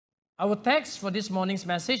Our text for this morning's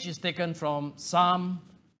message is taken from Psalm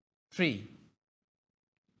 3.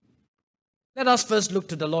 Let us first look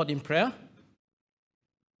to the Lord in prayer.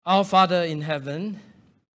 Our Father in heaven,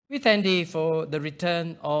 we thank Thee for the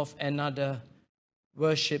return of another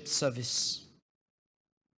worship service.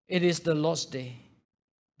 It is the Lord's Day,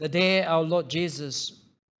 the day our Lord Jesus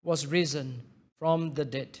was risen from the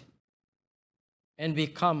dead. And we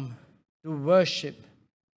come to worship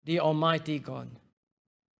the Almighty God.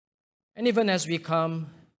 And even as we come,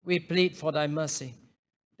 we plead for Thy mercy,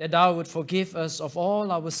 that Thou would forgive us of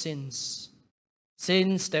all our sins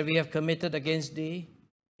that we have committed against Thee,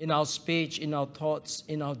 in our speech, in our thoughts,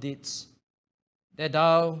 in our deeds, that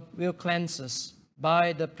Thou will cleanse us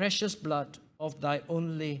by the precious blood of Thy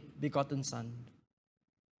only begotten Son.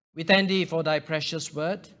 We thank Thee for Thy precious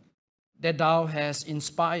word that Thou hast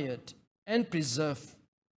inspired and preserved,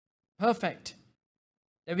 perfect,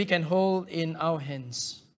 that we can hold in our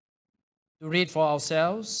hands to read for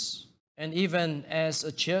ourselves, and even as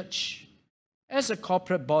a church, as a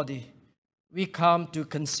corporate body, we come to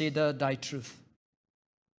consider Thy truth.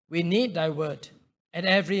 We need Thy word at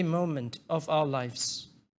every moment of our lives.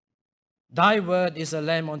 Thy word is a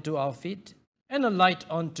lamp unto our feet and a light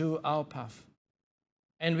unto our path.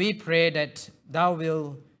 And we pray that Thou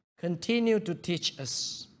will continue to teach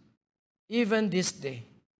us, even this day,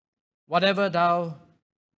 whatever Thou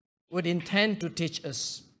would intend to teach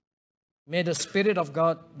us. May the Spirit of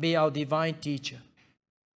God be our divine teacher,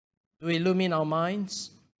 to illumine our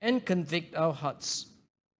minds and convict our hearts,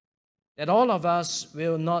 that all of us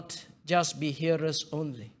will not just be hearers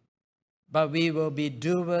only, but we will be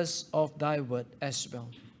doers of Thy word as well.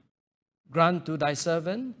 Grant to Thy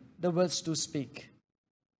servant the words to speak.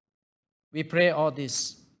 We pray all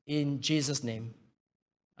this in Jesus' name.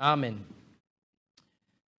 Amen.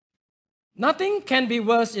 Nothing can be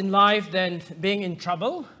worse in life than being in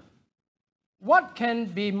trouble. What can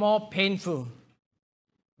be more painful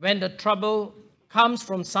when the trouble comes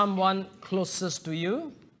from someone closest to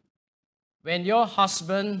you? When your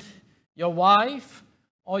husband, your wife,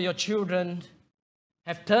 or your children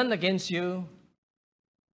have turned against you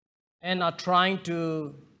and are trying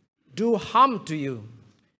to do harm to you.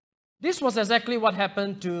 This was exactly what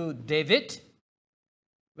happened to David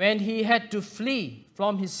when he had to flee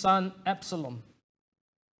from his son Absalom.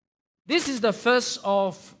 This is the first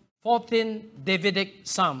of 14 Davidic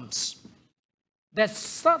Psalms that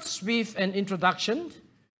starts with an introduction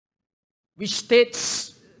which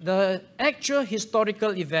states the actual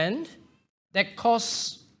historical event that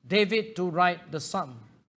caused David to write the psalm.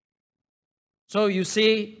 So you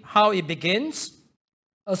see how it begins.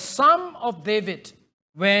 A psalm of David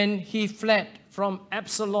when he fled from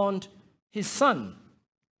Absalom, his son.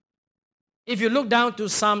 If you look down to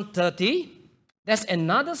Psalm 30, that's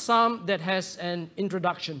another psalm that has an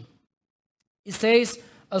introduction. It says,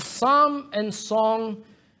 a psalm and song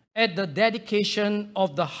at the dedication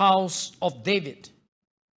of the house of David.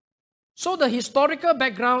 So the historical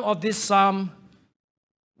background of this psalm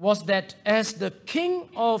was that as the king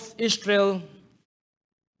of Israel,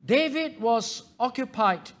 David was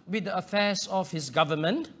occupied with the affairs of his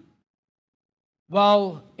government,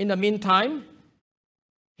 while in the meantime,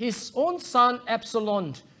 his own son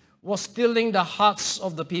Absalom was stealing the hearts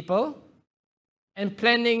of the people and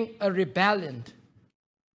planning a rebellion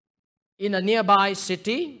in a nearby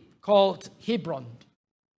city called Hebron.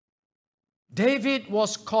 David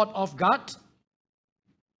was caught off guard.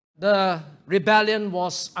 The rebellion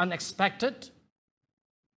was unexpected,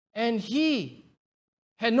 and he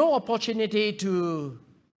had no opportunity to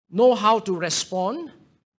know how to respond.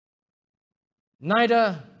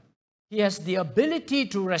 Neither he has the ability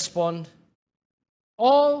to respond.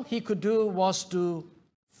 All he could do was to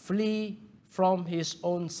flee from his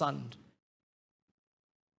own son.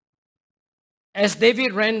 As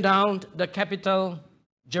David ran down the capital,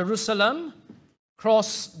 Jerusalem,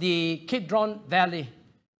 crossed the Kidron Valley,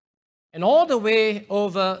 and all the way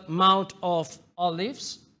over Mount of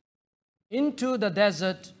Olives into the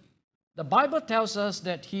desert, the Bible tells us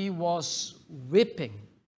that he was weeping.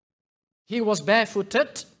 He was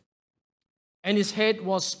barefooted, and his head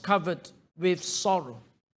was covered with sorrow.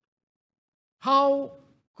 How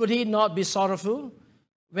could he not be sorrowful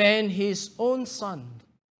when his own son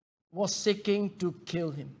was seeking to kill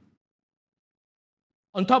him?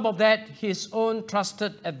 On top of that, his own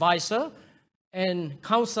trusted advisor and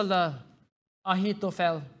counselor,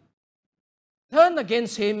 Ahithophel, turned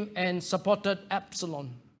against him and supported Absalom.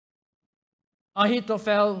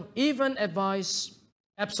 Ahithophel even advised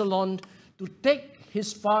Absalom to take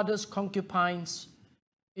his father's concubines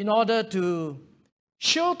in order to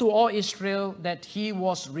show to all Israel that he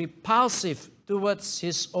was repulsive towards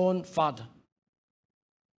his own father.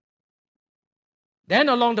 Then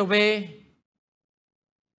along the way,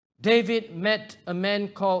 David met a man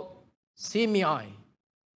called Shimei,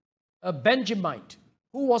 a Benjamite,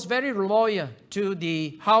 who was very loyal to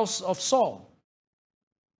the house of Saul.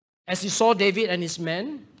 As he saw David and his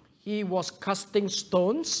men, he was casting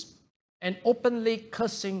stones and openly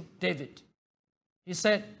cursing David. He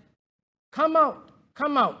said, come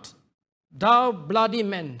out, thou bloody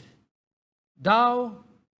man, thou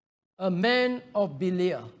a man of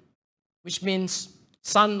Belial," which means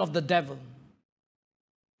son of the devil.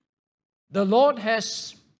 "The Lord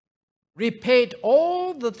has repaid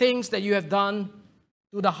all the things that you have done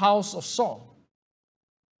to the house of Saul.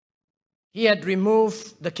 He had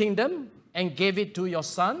removed the kingdom and gave it to your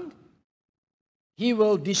son. He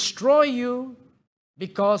will destroy you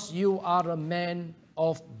because you are a man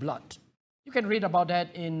of blood." You can read about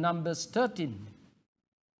that in Numbers 13.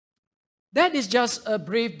 That is just a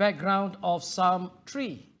brief background of Psalm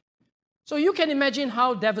 3. So you can imagine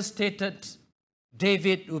how devastated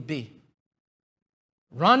David would be.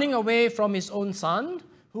 Running away from his own son,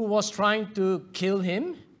 who was trying to kill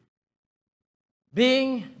him,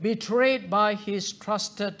 being betrayed by his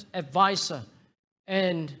trusted advisor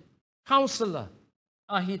and counselor,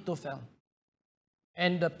 Ahithophel,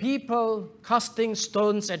 and the people casting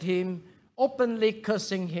stones at him, openly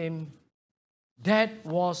cursing him. That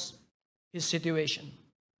was his situation.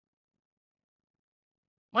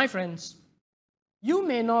 My friends, you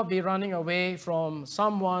may not be running away from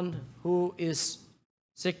someone who is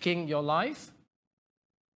seeking your life,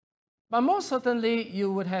 but most certainly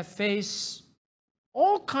you would have faced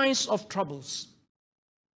all kinds of troubles.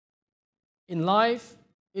 In life,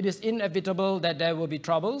 it is inevitable that there will be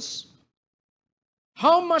troubles.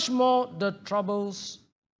 How much more the troubles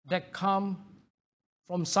that come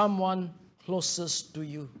from someone closest to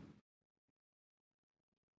you.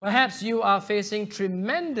 Perhaps you are facing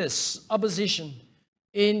tremendous opposition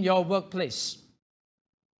in your workplace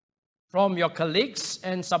from your colleagues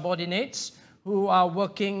and subordinates who are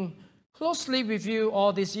working closely with you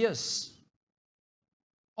all these years.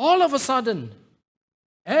 All of a sudden,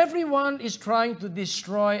 everyone is trying to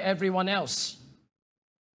destroy everyone else.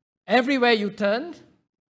 Everywhere you turn,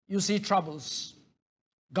 you see troubles,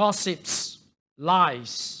 gossips,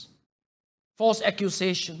 lies, false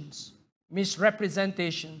accusations,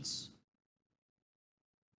 misrepresentations,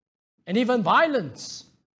 and even violence,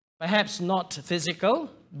 perhaps not physical,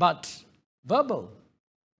 but verbal.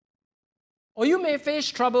 Or you may face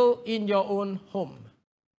trouble in your own home.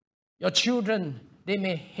 Your children, they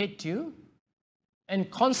may hate you and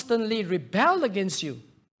constantly rebel against you.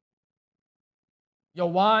 Your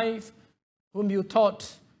wife, whom you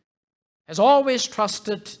thought has always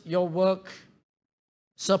trusted your work,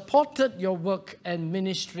 supported your work and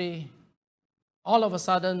ministry, all of a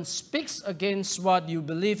sudden speaks against what you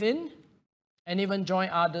believe in and even join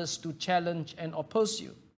others to challenge and oppose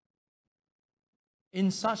you.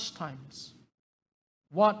 In such times,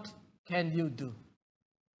 what can you do?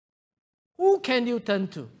 Who can you turn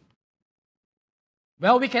to?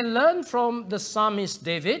 Well, we can learn from the psalmist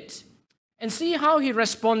David and see how he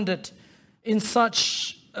responded in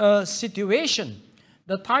such a situation.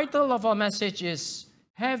 The title of our message is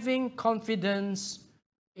Having Confidence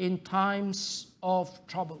in Times of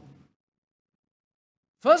Trouble.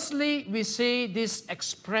 Firstly, we see this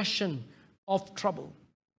expression of trouble.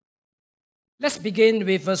 Let's begin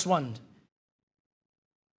with verse 1.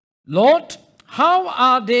 "Lord, how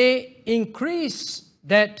are they increased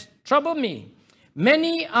that trouble me?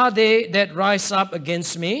 Many are they that rise up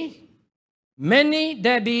against me. Many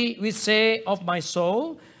there be which say of my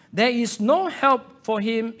soul, there is no help for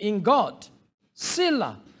him in God."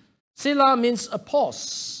 Selah. Selah means a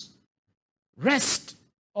pause, rest,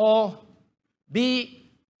 or be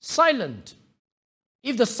silent.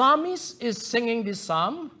 If the psalmist is singing this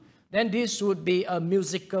psalm, then this would be a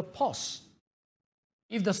musical pause.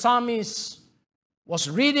 If the psalmist was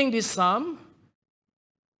reading this psalm,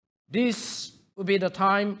 this would be the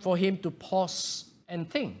time for him to pause and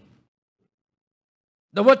think.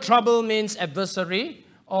 The word trouble means adversary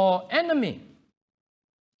or enemy.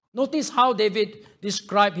 Notice how David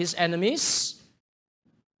described his enemies.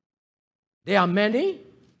 They are many,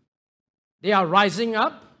 they are rising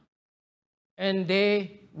up, and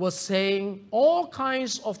they were saying all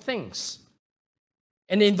kinds of things.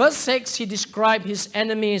 And in verse 6, he described his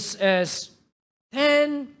enemies as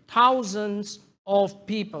 10,000s of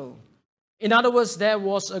people. In other words, there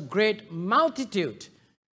was a great multitude.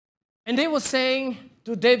 And they were saying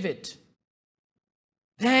to David,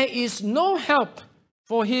 there is no help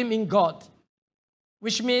for him in God,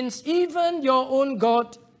 which means even your own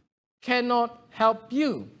God cannot help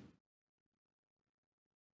you.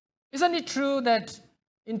 Isn't it true that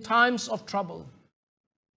in times of trouble,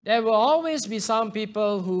 there will always be some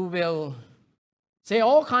people who will say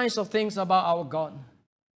all kinds of things about our God?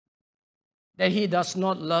 That He does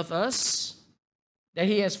not love us, that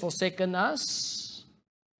He has forsaken us,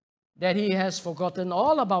 that He has forgotten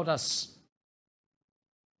all about us,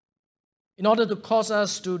 in order to cause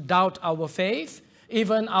us to doubt our faith,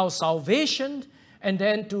 even our salvation, and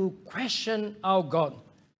then to question our God.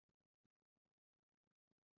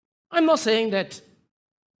 I'm not saying that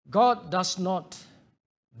God does not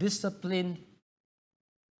discipline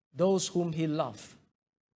those whom He loves.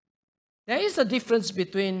 There is a difference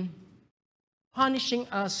between punishing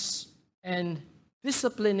us and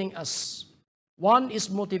disciplining us. One is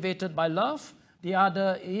motivated by love, the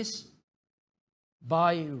other is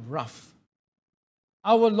by wrath.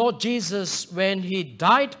 Our Lord Jesus, when He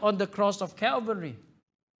died on the cross of Calvary,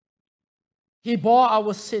 He bore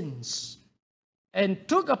our sins and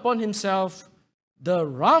took upon Himself the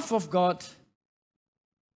wrath of God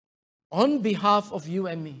on behalf of you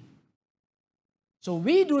and me. So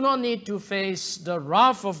we do not need to face the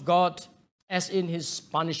wrath of God as in His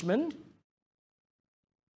punishment,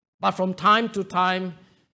 but from time to time,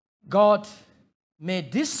 God may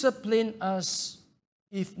discipline us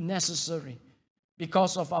if necessary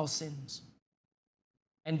because of our sins.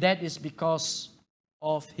 And that is because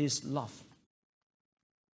of His love.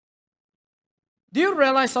 Do you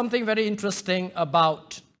realize something very interesting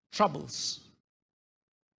about troubles?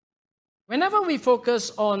 Whenever we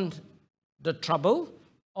focus on the trouble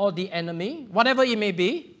or the enemy, whatever it may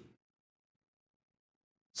be,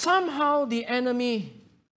 somehow the enemy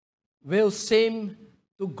will seem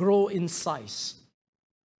to grow in size.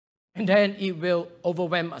 And then it will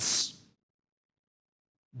overwhelm us.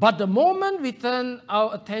 But the moment we turn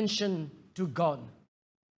our attention to God,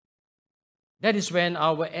 that is when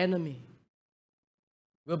our enemy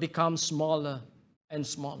will become smaller and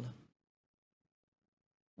smaller.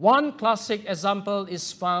 One classic example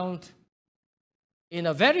is found in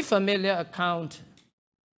a very familiar account.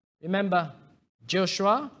 Remember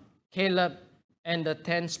Joshua, Caleb, and the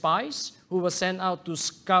 10 spies who were sent out to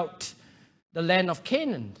scout the land of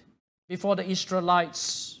Canaan before the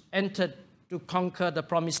Israelites entered to conquer the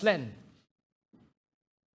promised land.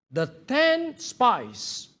 The 10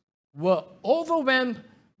 spies were overwhelmed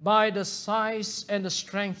by the size and the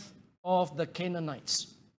strength of the Canaanites,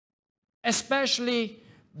 especially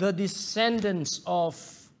the descendants of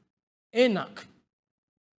Anak.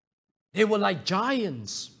 They were like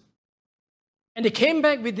giants. And they came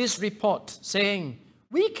back with this report saying,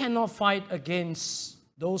 we cannot fight against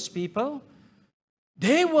those people.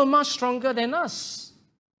 They were much stronger than us.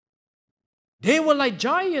 They were like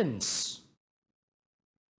giants.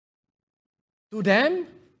 To them,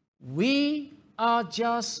 we are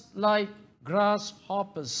just like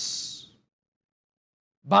grasshoppers.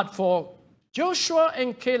 But for Joshua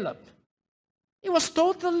and Caleb, it was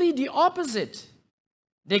totally the opposite.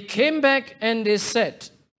 They came back and they said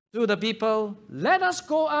to the people, let us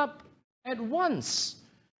go up at once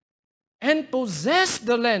and possess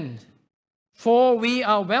the land, for we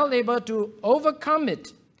are well able to overcome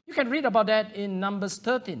it. You can read about that in Numbers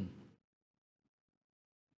 13.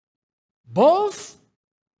 Both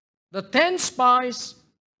the 10 spies,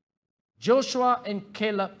 Joshua and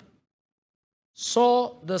Caleb,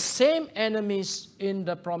 saw the same enemies in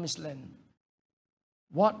the promised land.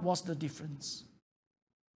 What was the difference?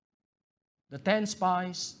 The 10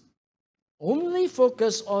 spies only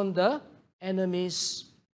focused on the enemies,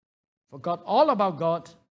 forgot all about God.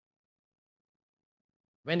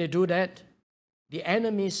 When they do that, the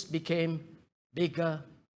enemies became bigger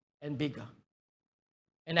and bigger.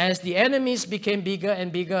 And as the enemies became bigger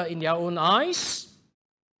and bigger in their own eyes,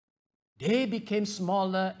 they became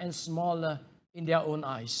smaller and smaller in their own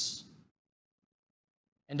eyes.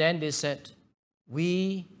 And then they said,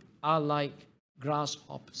 we are like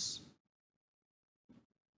grasshoppers.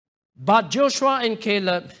 But Joshua and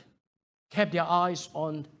Caleb kept their eyes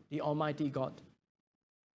on the Almighty God.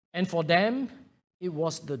 And for them, it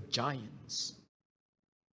was the giants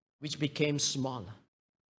which became smaller.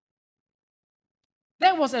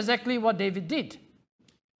 That was exactly what David did.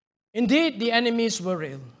 Indeed, the enemies were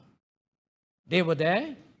real. They were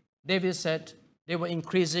there. David said they were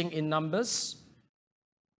increasing in numbers.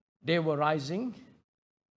 They were rising.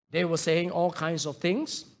 They were saying all kinds of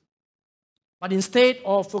things. But instead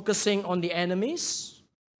of focusing on the enemies,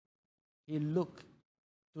 he looked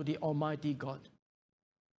to the Almighty God.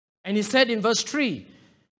 And he said in verse 3,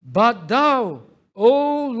 but thou,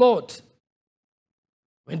 O Lord.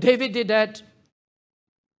 When David did that,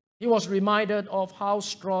 He was reminded of how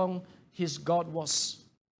strong his God was,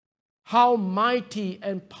 how mighty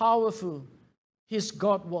and powerful his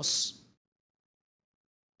God was.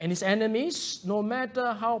 And his enemies, no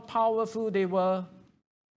matter how powerful they were,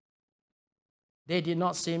 they did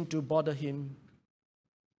not seem to bother him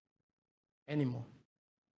anymore.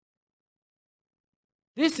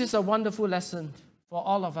 This is a wonderful lesson for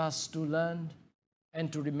all of us to learn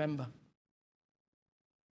and to remember.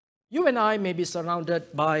 You and I may be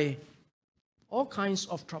surrounded by all kinds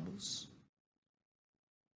of troubles.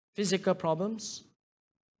 Physical problems,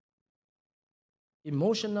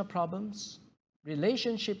 emotional problems,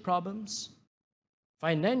 relationship problems,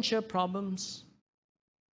 financial problems,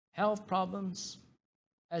 health problems,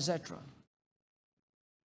 etc.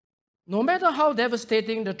 No matter how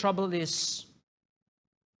devastating the trouble is,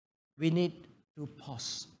 we need to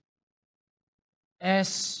pause.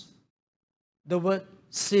 As the word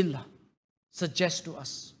Selah suggests to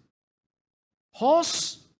us.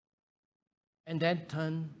 Pause and then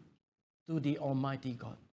turn to the Almighty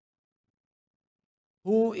God,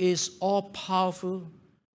 who is all-powerful,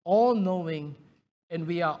 all-knowing, and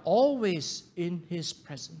we are always in His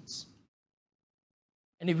presence.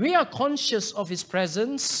 And if we are conscious of His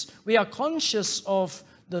presence, we are conscious of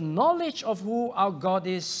the knowledge of who our God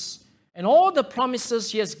is and all the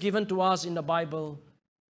promises He has given to us in the Bible,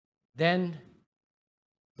 then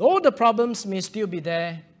though the problems may still be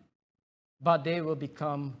there, but they will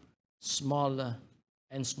become smaller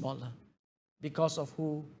and smaller because of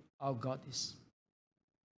who our God is.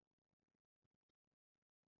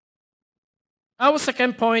 Our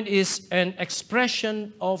second point is an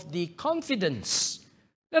expression of the confidence.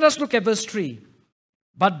 Let us look at verse 3.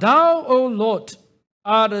 But thou, O Lord,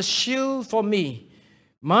 art a shield for me,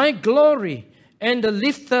 my glory, and the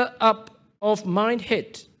lifter up of mine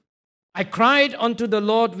head. I cried unto the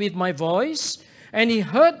Lord with my voice, and He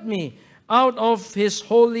heard me out of His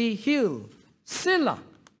holy hill. Selah.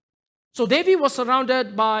 So David was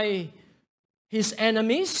surrounded by his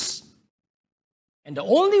enemies, and the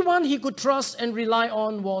only one he could trust and rely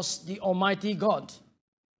on was the Almighty God.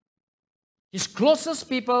 His closest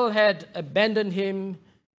people had abandoned him,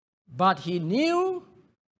 but he knew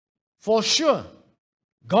for sure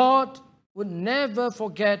God would never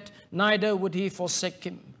forget, neither would He forsake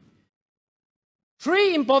him.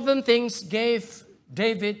 Three important things gave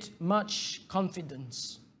David much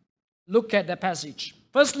confidence. Look at the passage.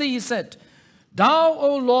 Firstly, he said, Thou,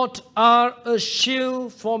 O Lord, art a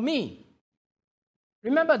shield for me.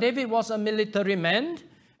 Remember, David was a military man,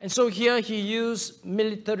 and so here he used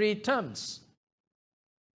military terms.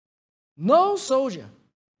 No soldier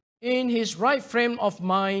in his right frame of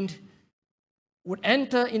mind would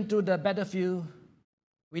enter into the battlefield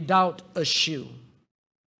without a shield.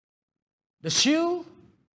 The shield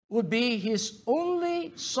would be his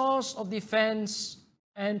only source of defense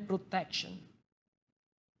and protection.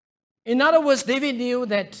 In other words, David knew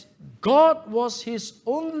that God was his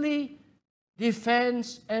only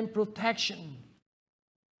defense and protection,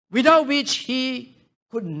 without which he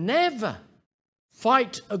could never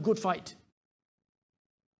fight a good fight.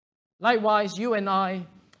 Likewise, you and I,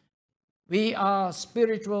 we are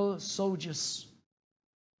spiritual soldiers.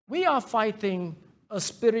 We are fighting a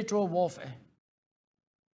spiritual warfare.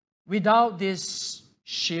 Without this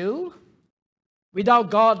shield, without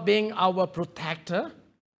God being our protector,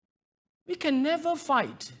 we can never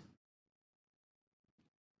fight.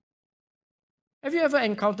 Have you ever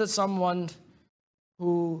encountered someone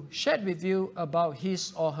who shared with you about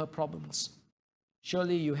his or her problems?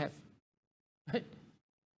 Surely you have. Right?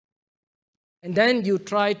 And then you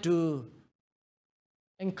try to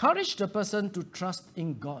encourage the person to trust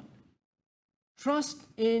in God. Trust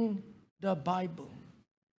in the Bible.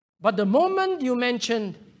 But the moment you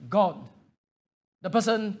mention God, the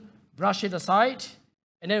person brushed it aside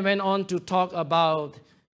and then went on to talk about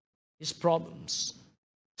his problems.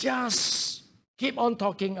 Just keep on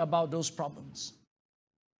talking about those problems.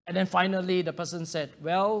 And then finally the person said,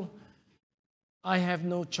 well, I have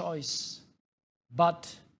no choice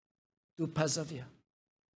but to persevere.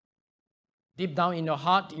 Deep down in your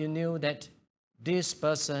heart, you knew that this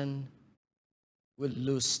person will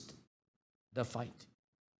lose the fight.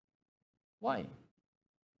 Why?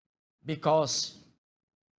 Because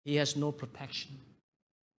he has no protection.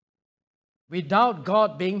 Without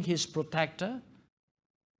God being his protector,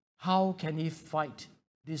 how can he fight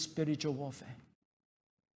this spiritual warfare?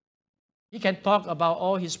 He can talk about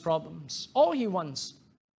all his problems, all he wants,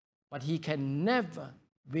 but he can never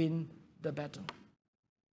win the battle.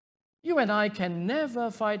 You and I can never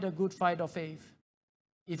fight a good fight of faith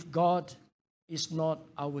if God is not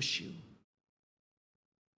our shield.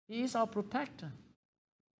 He is our protector.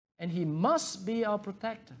 and He must be our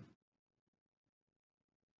protector.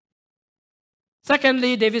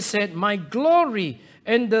 Secondly, David said, my glory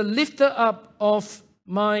and the lifter up of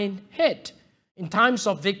mine head. In times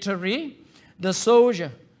of victory, the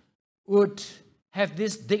soldier would have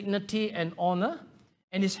this dignity and honor,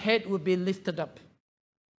 and his head would be lifted up.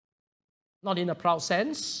 Not in a proud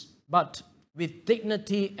sense, but with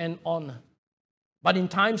dignity and honor. But in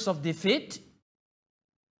times of defeat,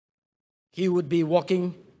 he would be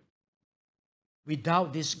walking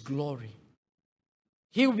without this glory.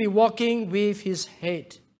 He would be walking with his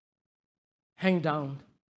head hang down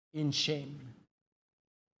in shame.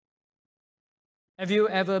 Have you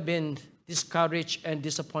ever been discouraged and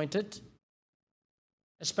disappointed?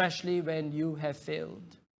 Especially when you have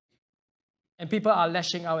failed. And people are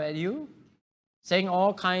lashing out at you, saying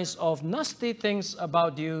all kinds of nasty things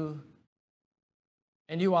about you.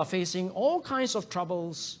 And you are facing all kinds of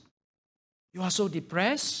troubles. You are so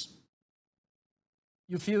depressed.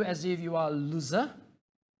 You feel as if you are a loser.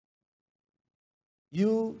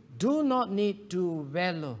 You do not need to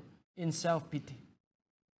wallow in self-pity.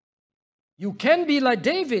 You can be like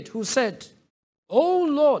David, who said, O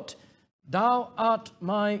Lord, thou art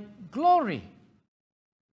my glory.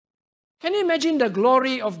 Can you imagine the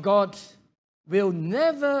glory of God will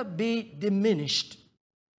never be diminished?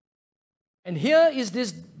 And here is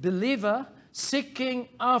this believer seeking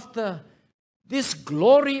after this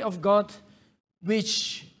glory of God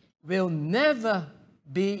which will never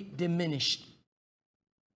be diminished.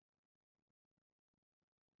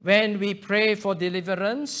 When we pray for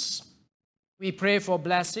deliverance, we pray for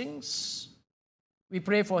blessings, we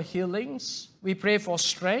pray for healings, we pray for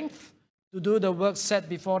strength to do the work set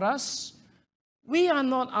before us. We are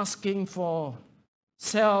not asking for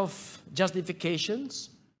self-justifications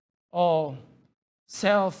or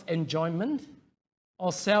self-enjoyment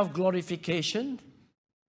or self-glorification.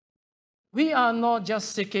 We are not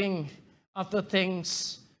just seeking after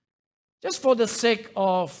things just for the sake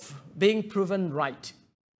of being proven right,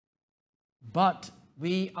 but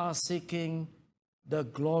we are seeking the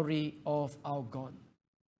glory of our God.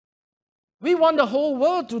 We want the whole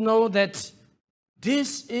world to know that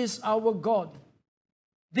this is our God.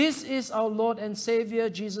 This is our Lord and Savior,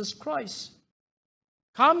 Jesus Christ.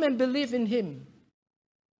 Come and believe in Him.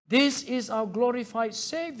 This is our glorified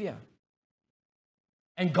Savior.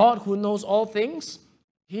 And God, who knows all things,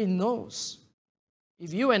 He knows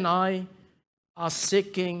if you and I are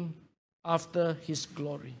seeking after His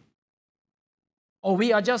glory. Or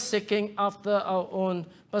we are just seeking after our own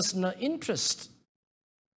personal interest.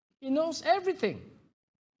 He knows everything.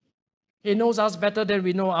 He knows us better than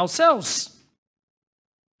we know ourselves.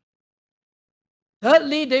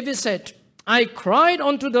 Thirdly, David said, I cried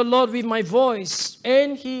unto the Lord with my voice,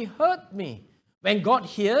 and He heard me. When God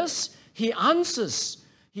hears, He answers.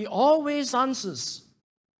 He always answers.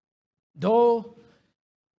 Though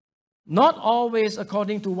not always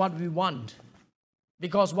according to what we want,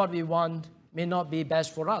 because what we want may not be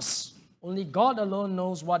best for us. Only God alone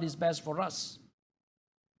knows what is best for us.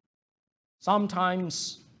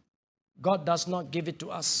 Sometimes God does not give it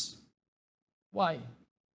to us. Why?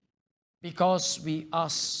 Because we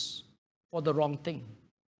ask for the wrong thing.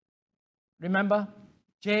 Remember,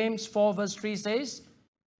 James 4 verse 3 says,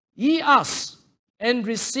 Ye ask and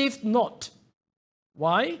receive not.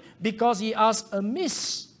 Why? Because ye ask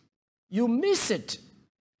amiss. You miss it.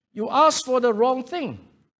 You ask for the wrong thing.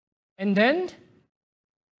 And then,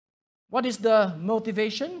 what is the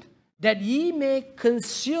motivation? That ye may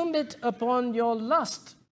consume it upon your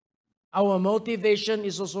lust. Our motivation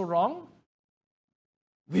is also wrong.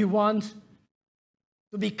 We want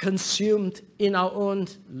to be consumed in our own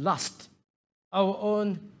lust, our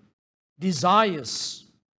own desires.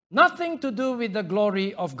 Nothing to do with the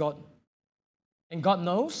glory of God. And God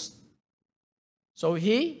knows, so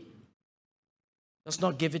He does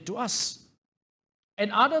not give it to us.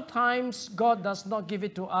 And other times, God does not give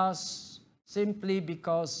it to us simply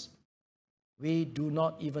because we do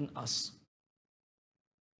not even ask.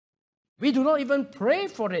 We do not even pray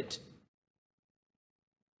for it.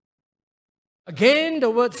 Again, the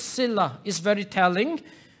word Selah is very telling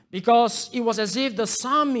because it was as if the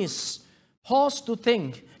psalmist paused to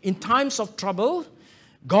think. In times of trouble,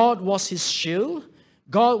 God was his shield.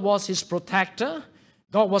 God was his protector.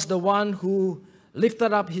 God was the one who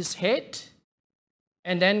lifted up his head.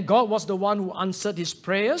 And then God was the one who answered his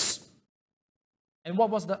prayers. And what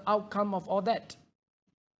was the outcome of all that?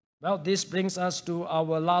 Well, this brings us to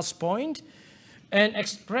our last point, an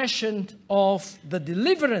expression of the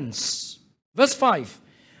deliverance. Verse 5,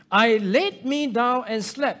 I laid me down and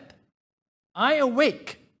slept. I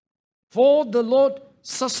awake, for the Lord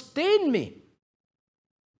sustained me.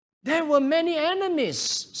 There were many enemies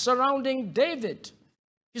surrounding David.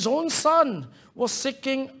 His own son was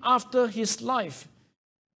seeking after his life.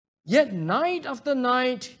 Yet night after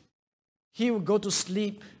night, he would go to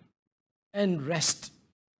sleep and rest,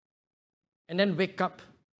 and then wake up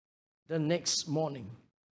the next morning.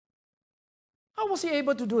 How was he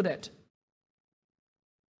able to do that?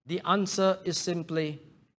 The answer is simply,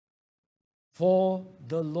 for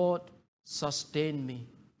the Lord sustained me.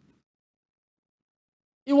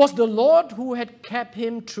 It was the Lord who had kept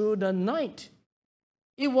him through the night.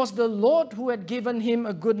 It was the Lord who had given him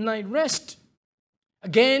a good night rest.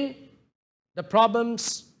 Again, the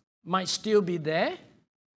problems might still be there.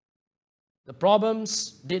 The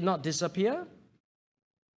problems did not disappear.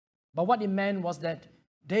 But what it meant was that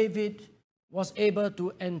David was able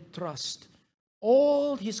to entrust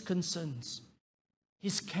all his concerns,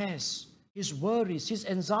 his cares, his worries, his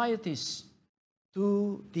anxieties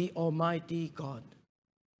to the Almighty God.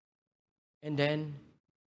 And then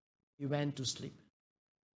he went to sleep.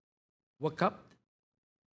 Woke up,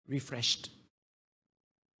 refreshed.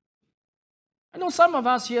 I know some of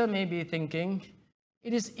us here may be thinking,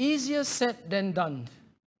 it is easier said than done.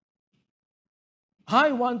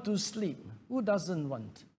 I want to sleep. Who doesn't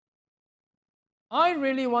want? I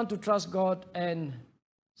really want to trust God and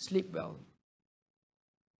sleep well.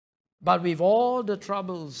 But with all the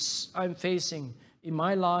troubles I'm facing in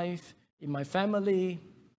my life, in my family,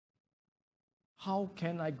 how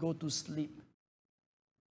can I go to sleep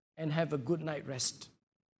and have a good night rest?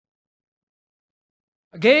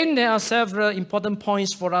 Again, there are several important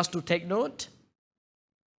points for us to take note.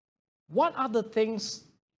 What are the things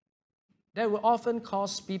that will often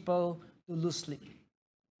cause people to lose sleep?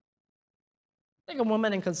 Take a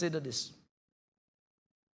moment and consider this.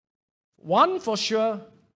 One for sure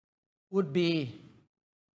would be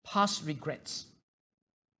past regrets.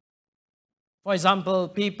 For example,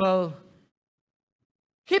 people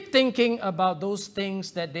keep thinking about those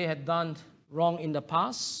things that they had done wrong in the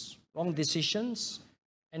past, wrong decisions,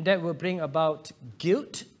 and that will bring about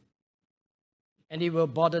guilt, and it will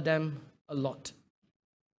bother them a lot.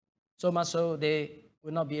 So much so they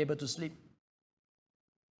will not be able to sleep.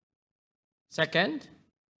 Second,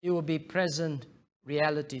 it will be present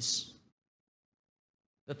realities.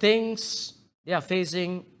 The things they are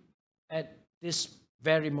facing at this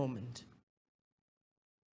very moment.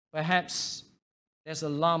 Perhaps there's a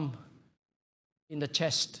lump in the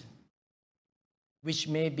chest which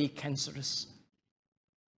may be cancerous.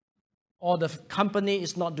 Or the company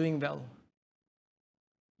is not doing well.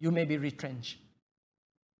 You may be retrenched.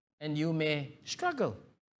 And you may struggle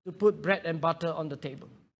to put bread and butter on the table.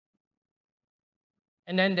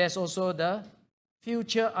 And then there's also the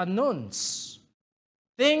future unknowns.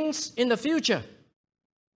 Things in the future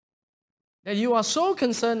that you are so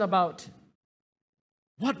concerned about.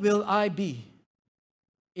 What will I be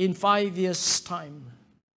in 5 years' time?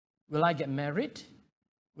 Will I get married?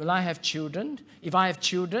 Will I have children? If I have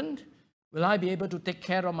children, will I be able to take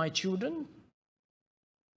care of my children?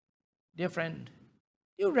 Dear friend,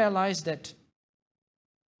 you realize that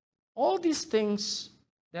all these things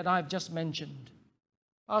that I've just mentioned,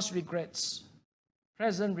 past regrets,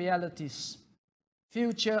 present realities,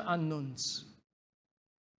 future unknowns,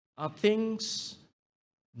 are things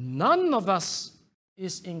none of us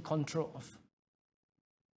is in control of.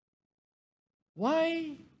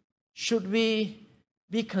 Why should we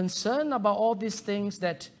be concerned about all these things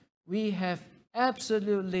that we have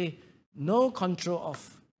absolutely no control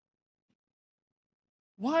of?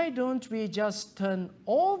 Why don't we just turn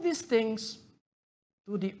all these things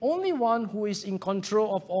to the only one who is in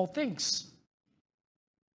control of all things?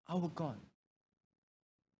 Our God.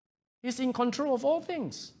 He's in control of all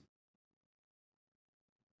things.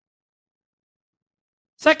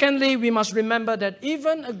 Secondly, we must remember that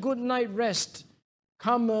even a good night rest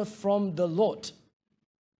cometh from the Lord.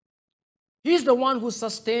 He's the one who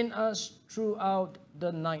sustained us throughout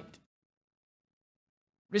the night.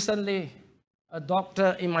 Recently, a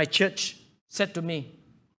doctor in my church said to me,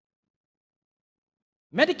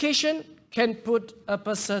 medication can put a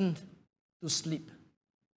person to sleep,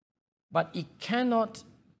 but it cannot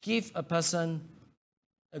give a person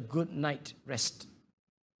a good night rest.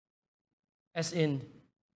 As in,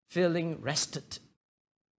 feeling rested.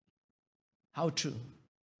 How true.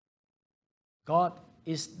 God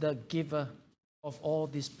is the giver of all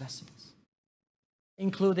these blessings,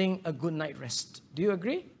 including a good night rest. Do you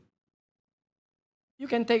agree? You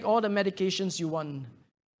can take all the medications you want.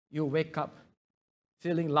 You wake up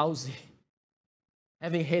feeling lousy,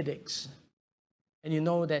 having headaches, and you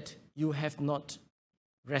know that you have not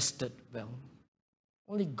rested well.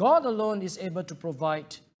 Only God alone is able to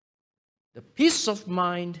provide the peace of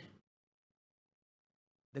mind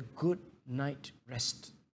the good night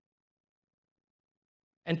rest.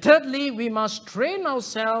 And thirdly, we must train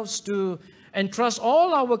ourselves to entrust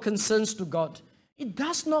all our concerns to God. It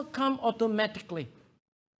does not come automatically.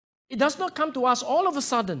 It does not come to us all of a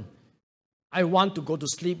sudden. I want to go to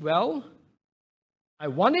sleep well. I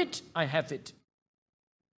want it, I have it.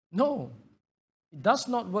 No, it does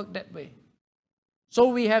not work that way. So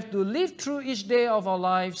we have to live through each day of our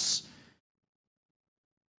lives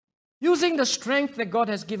using the strength that God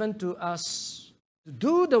has given to us to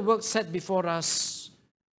do the work set before us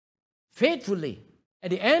faithfully. At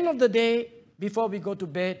the end of the day, before we go to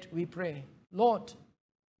bed, we pray, Lord,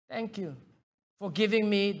 thank you for giving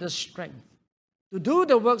me the strength to do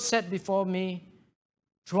the work set before me.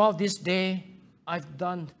 Throughout this day, I've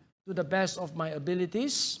done to the best of my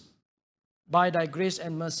abilities. By thy grace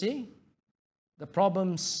and mercy, the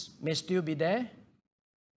problems may still be there,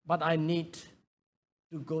 but I need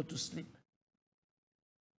to go to sleep.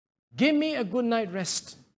 Give me a good night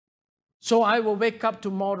rest, so I will wake up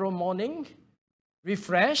tomorrow morning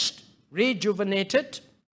refreshed, rejuvenated,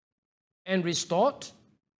 and restored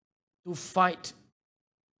to fight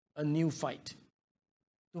a new fight,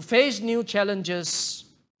 to face new challenges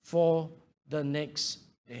for the next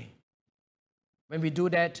day. When we do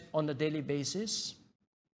that on a daily basis,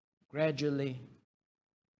 gradually,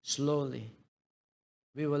 slowly,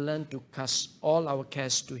 we will learn to cast all our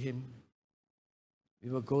cares to Him. We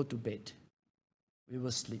will go to bed. We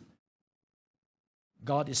will sleep.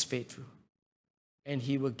 God is faithful, and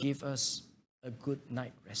He will give us a good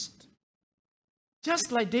night rest.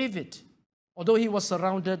 Just like David, although he was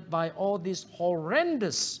surrounded by all these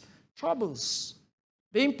horrendous troubles,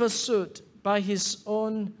 being pursued by his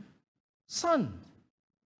own son,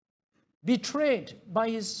 betrayed by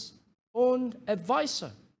his own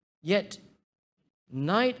advisor, yet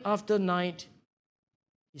night after night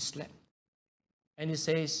he slept. And he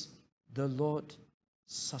says, the Lord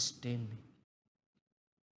sustained me.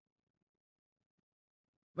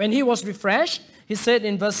 When he was refreshed, he said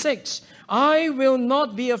in verse 6, I will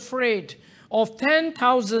not be afraid of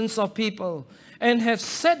 10,000s of people and have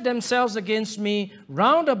set themselves against me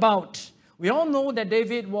round about. We all know that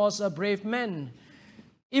David was a brave man.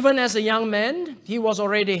 Even as a young man, he was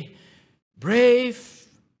already brave,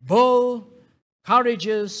 bold,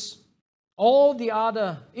 courageous. All the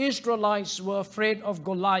other Israelites were afraid of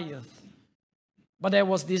Goliath. But there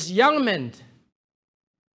was this young man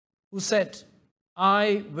who said,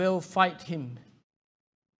 I will fight him.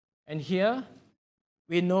 And here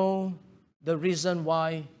we know the reason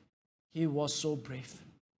why he was so brave.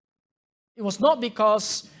 It was not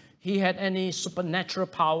because he had any supernatural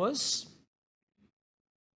powers,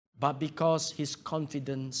 but because his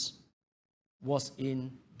confidence was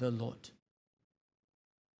in the Lord.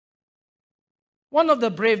 One of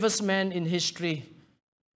the bravest men in history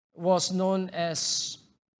was known as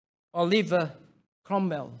Oliver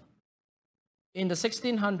Cromwell. In the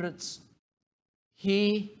 1600s,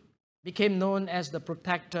 he became known as the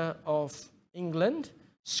protector of England,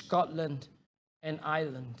 Scotland, and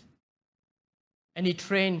Ireland. And he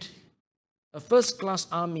trained a first-class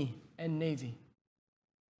army and navy.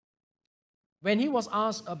 When he was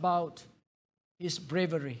asked about his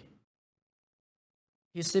bravery,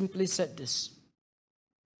 he simply said this,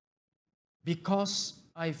 because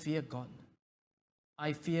I fear God,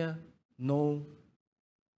 I fear no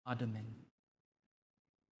other man.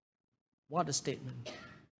 What a statement.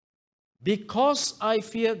 Because I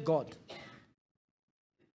fear God,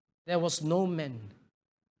 there was no man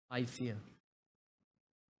I fear.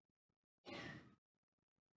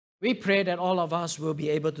 We pray that all of us will be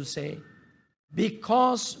able to say,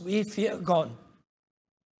 because we fear God,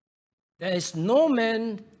 there is no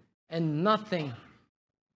man and nothing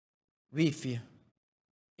we fear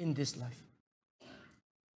in this life.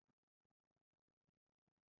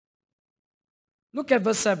 Look at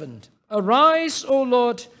verse 7. Arise, O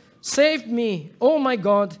Lord, save me, O my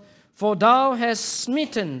God, for thou hast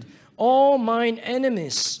smitten all mine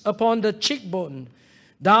enemies upon the cheekbone.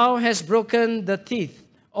 Thou hast broken the teeth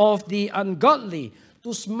of the ungodly.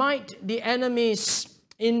 To smite the enemies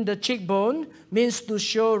in the cheekbone means to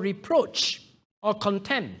show reproach or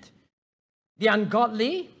contempt. The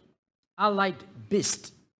ungodly are like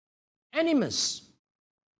beasts, animals,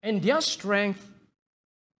 and their strength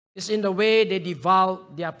is in the way they devour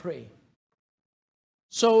their prey.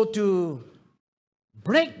 So to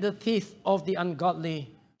break the teeth of the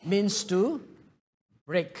ungodly means to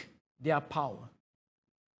break their power,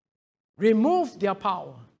 remove their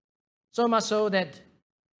power, so much so that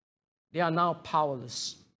they are now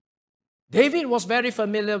powerless. David was very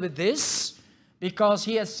familiar with this because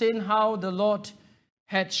he had seen how the Lord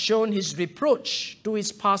had shown his reproach to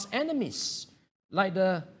his past enemies, like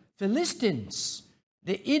the Philistines,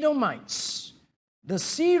 the Edomites, the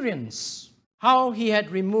Syrians, how he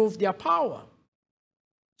had removed their power.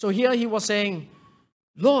 So here he was saying,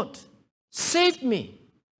 Lord, save me,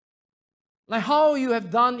 like how you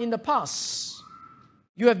have done in the past.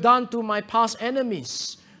 You have done to my past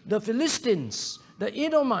enemies, the Philistines, the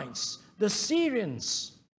Edomites, the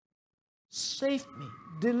Syrians. Save me,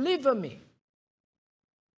 deliver me.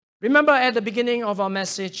 Remember at the beginning of our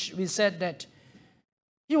message, we said that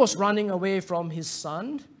he was running away from his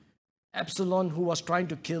son, Absalom, who was trying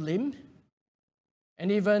to kill him.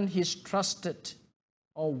 And even his trusted,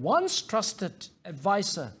 or once trusted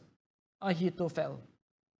advisor, Ahithophel,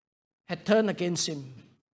 had turned against him.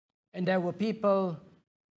 And there were people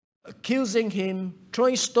accusing him,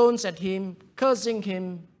 throwing stones at him, cursing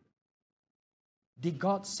him. Did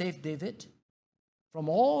God save David from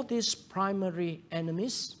all these primary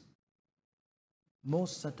enemies?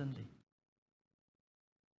 Most certainly.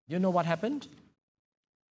 You know what happened?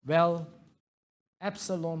 Well,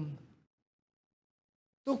 Absalom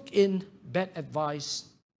took in bad advice.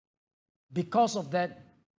 Because of that,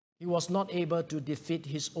 he was not able to defeat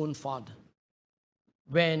his own father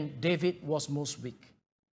when David was most weak.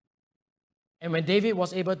 And when David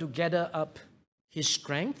was able to gather up his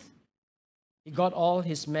strength, he got all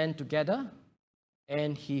his men together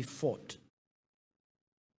and he fought.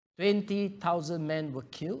 20,000 men were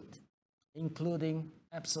killed, including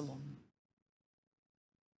Absalom.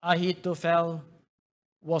 Ahithophel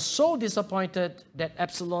was so disappointed that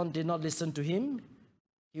Absalom did not listen to him.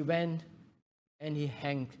 He went and he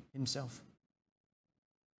hanged himself.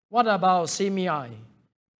 What about Shimei?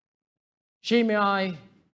 Shimei,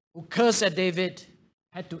 who cursed at David,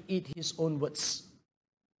 had to eat his own words.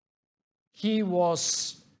 He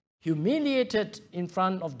was humiliated in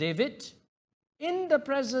front of David, in the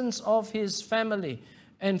presence of his family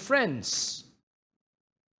and friends.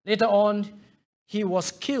 Later on, he was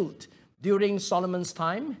killed during Solomon's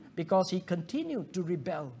time because he continued to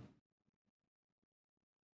rebel.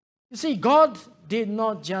 You see, God did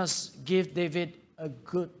not just give David a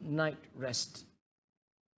good night rest.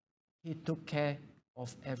 He took care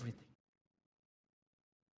of everything.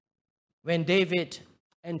 When David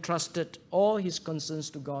entrusted all his concerns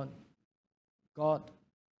to God, God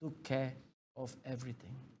took care of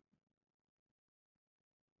everything.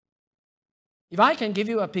 If I can give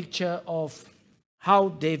you a picture of how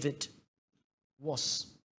David was,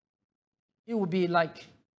 it would be like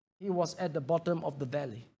he was at the bottom of the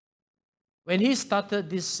valley. When he started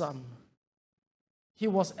this psalm, he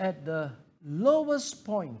was at the lowest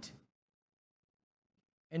point.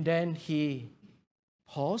 And then he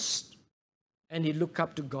paused and he looked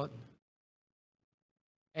up to God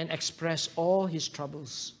and expressed all his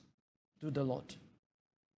troubles to the Lord.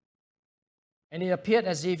 And it appeared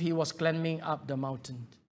as if he was climbing up the mountain.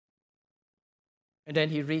 And then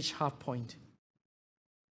he reached half point.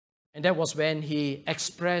 And that was when he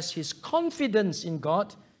expressed his confidence in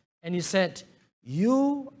God. And he said,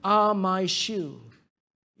 "You are my shield.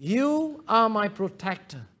 You are my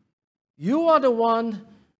protector. You are the one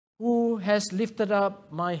who has lifted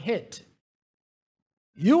up my head.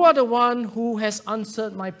 You are the one who has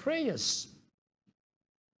answered my prayers."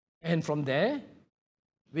 And from there,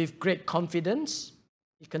 with great confidence,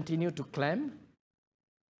 he continued to climb.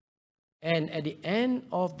 And at the end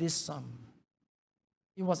of this psalm,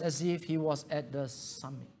 it was as if he was at the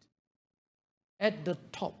summit, at the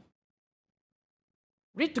top.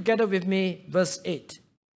 Read together with me verse 8.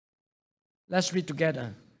 Let's read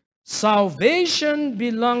together. "Salvation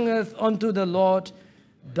belongeth unto the Lord.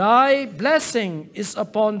 Thy blessing is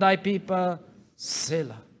upon thy people,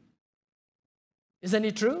 Selah." Isn't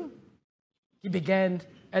it true? He began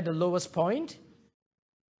at the lowest point,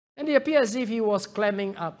 and it appeared as if he was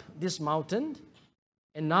climbing up this mountain.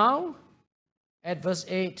 And now, at verse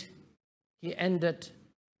 8, he ended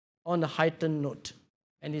on a heightened note,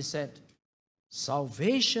 and he said,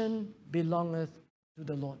 "Salvation belongeth to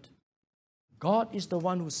the Lord." God is the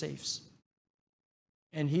one who saves,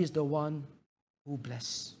 and He is the one who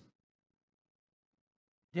blesses.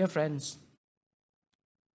 Dear friends,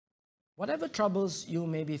 whatever troubles you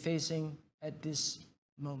may be facing at this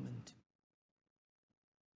moment,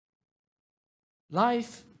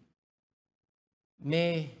 life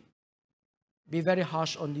may be very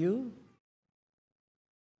harsh on you.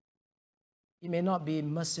 It may not be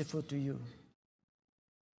merciful to you.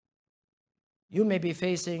 You may be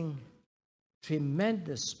facing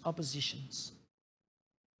tremendous oppositions.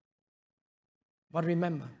 But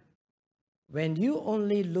remember, when you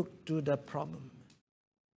only look to the problem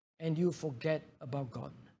and you forget about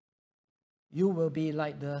God, you will be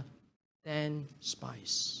like the 10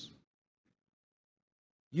 spies.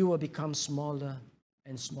 You will become smaller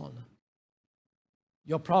and smaller.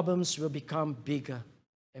 Your problems will become bigger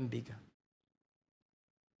and bigger.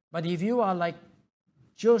 But if you are like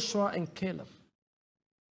Joshua and Caleb,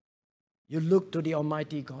 you look to the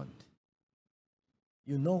Almighty God.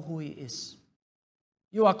 You know who He is.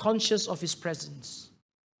 You are conscious of His presence.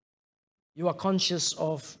 You are conscious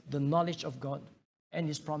of the knowledge of God and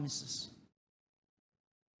His promises.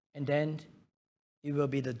 And then it will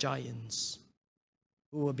be the giants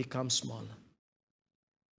who will become smaller.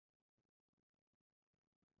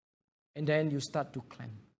 And then you start to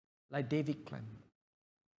climb, like David climbed.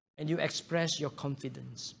 And you express your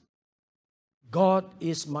confidence. God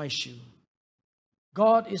is my shield.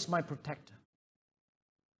 God is my protector.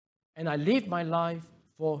 And I live my life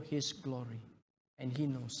for His glory. And He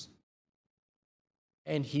knows.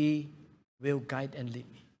 And He will guide and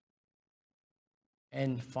lead me.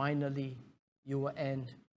 And finally, you will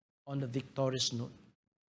end on the victorious note.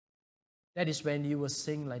 That is when you will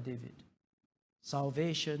sing like David.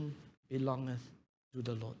 Salvation belongeth to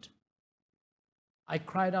the Lord. I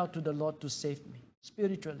cried out to the Lord to save me.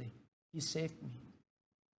 Spiritually, He saved me.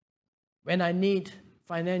 When I need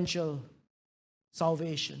financial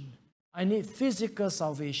salvation, I need physical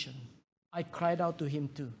salvation, I cried out to Him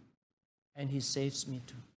too. And He saves me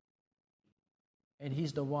too. And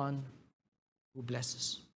He's the one who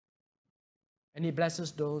blesses. And He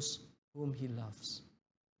blesses those whom He loves.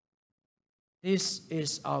 This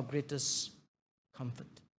is our greatest comfort.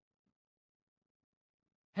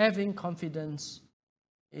 Having confidence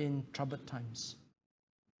in troubled times.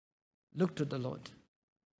 Look to the Lord.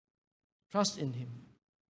 Trust in Him.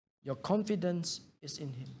 Your confidence is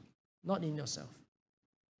in Him, not in yourself.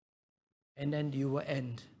 And then you will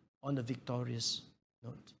end on the victorious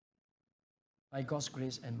note. By God's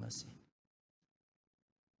grace and mercy.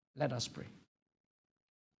 Let us pray.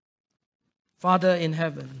 Father in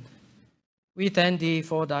heaven, we thank Thee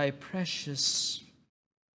for Thy precious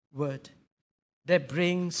word that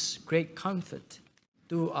brings great comfort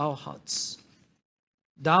to our hearts.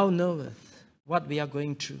 Thou knowest what we are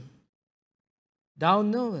going through. Thou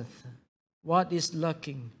knowest what is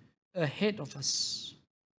lurking ahead of us.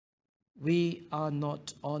 We are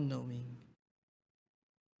not all-knowing.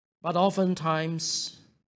 But oftentimes,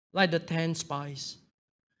 like the 10 spies,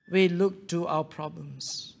 we look to our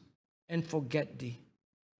problems and forget Thee.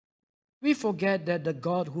 We forget that the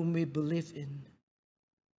God whom we believe in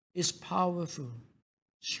is powerful,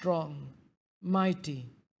 strong, mighty,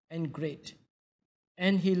 and great.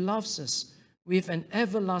 And He loves us with an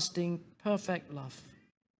everlasting, perfect love.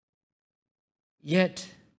 Yet,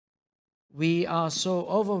 we are so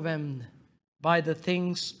overwhelmed by the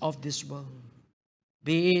things of this world,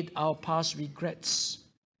 be it our past regrets,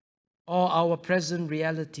 or our present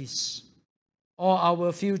realities, or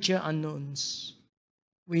our future unknowns.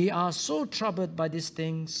 We are so troubled by these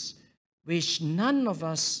things which none of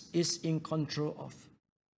us is in control of.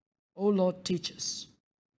 O Lord, teach us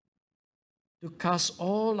to cast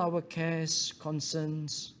all our cares,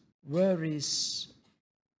 concerns, worries,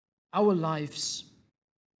 our lives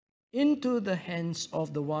into the hands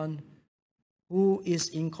of the one who is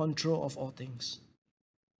in control of all things.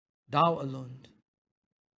 Thou alone.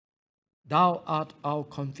 Thou art our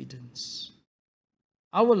confidence.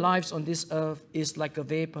 Our lives on this earth is like a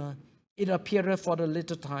vapor. It appeareth for a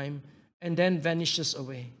little time and then vanishes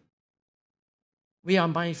away. We are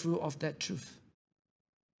mindful of that truth.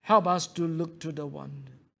 Help us to look to the one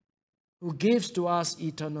who gives to us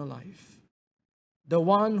eternal life, the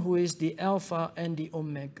one who is the Alpha and the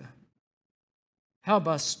Omega. Help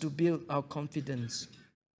us to build our confidence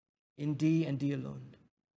in Thee and Thee alone.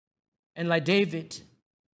 And like David,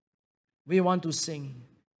 we want to sing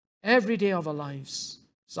every day of our lives,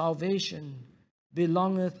 salvation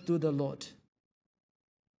belongeth to the Lord.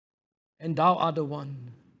 And Thou art the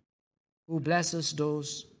one who blesses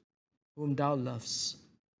those whom Thou loves.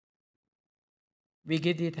 We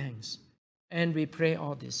give Thee thanks and we pray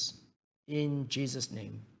all this in Jesus'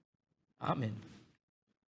 name. Amen.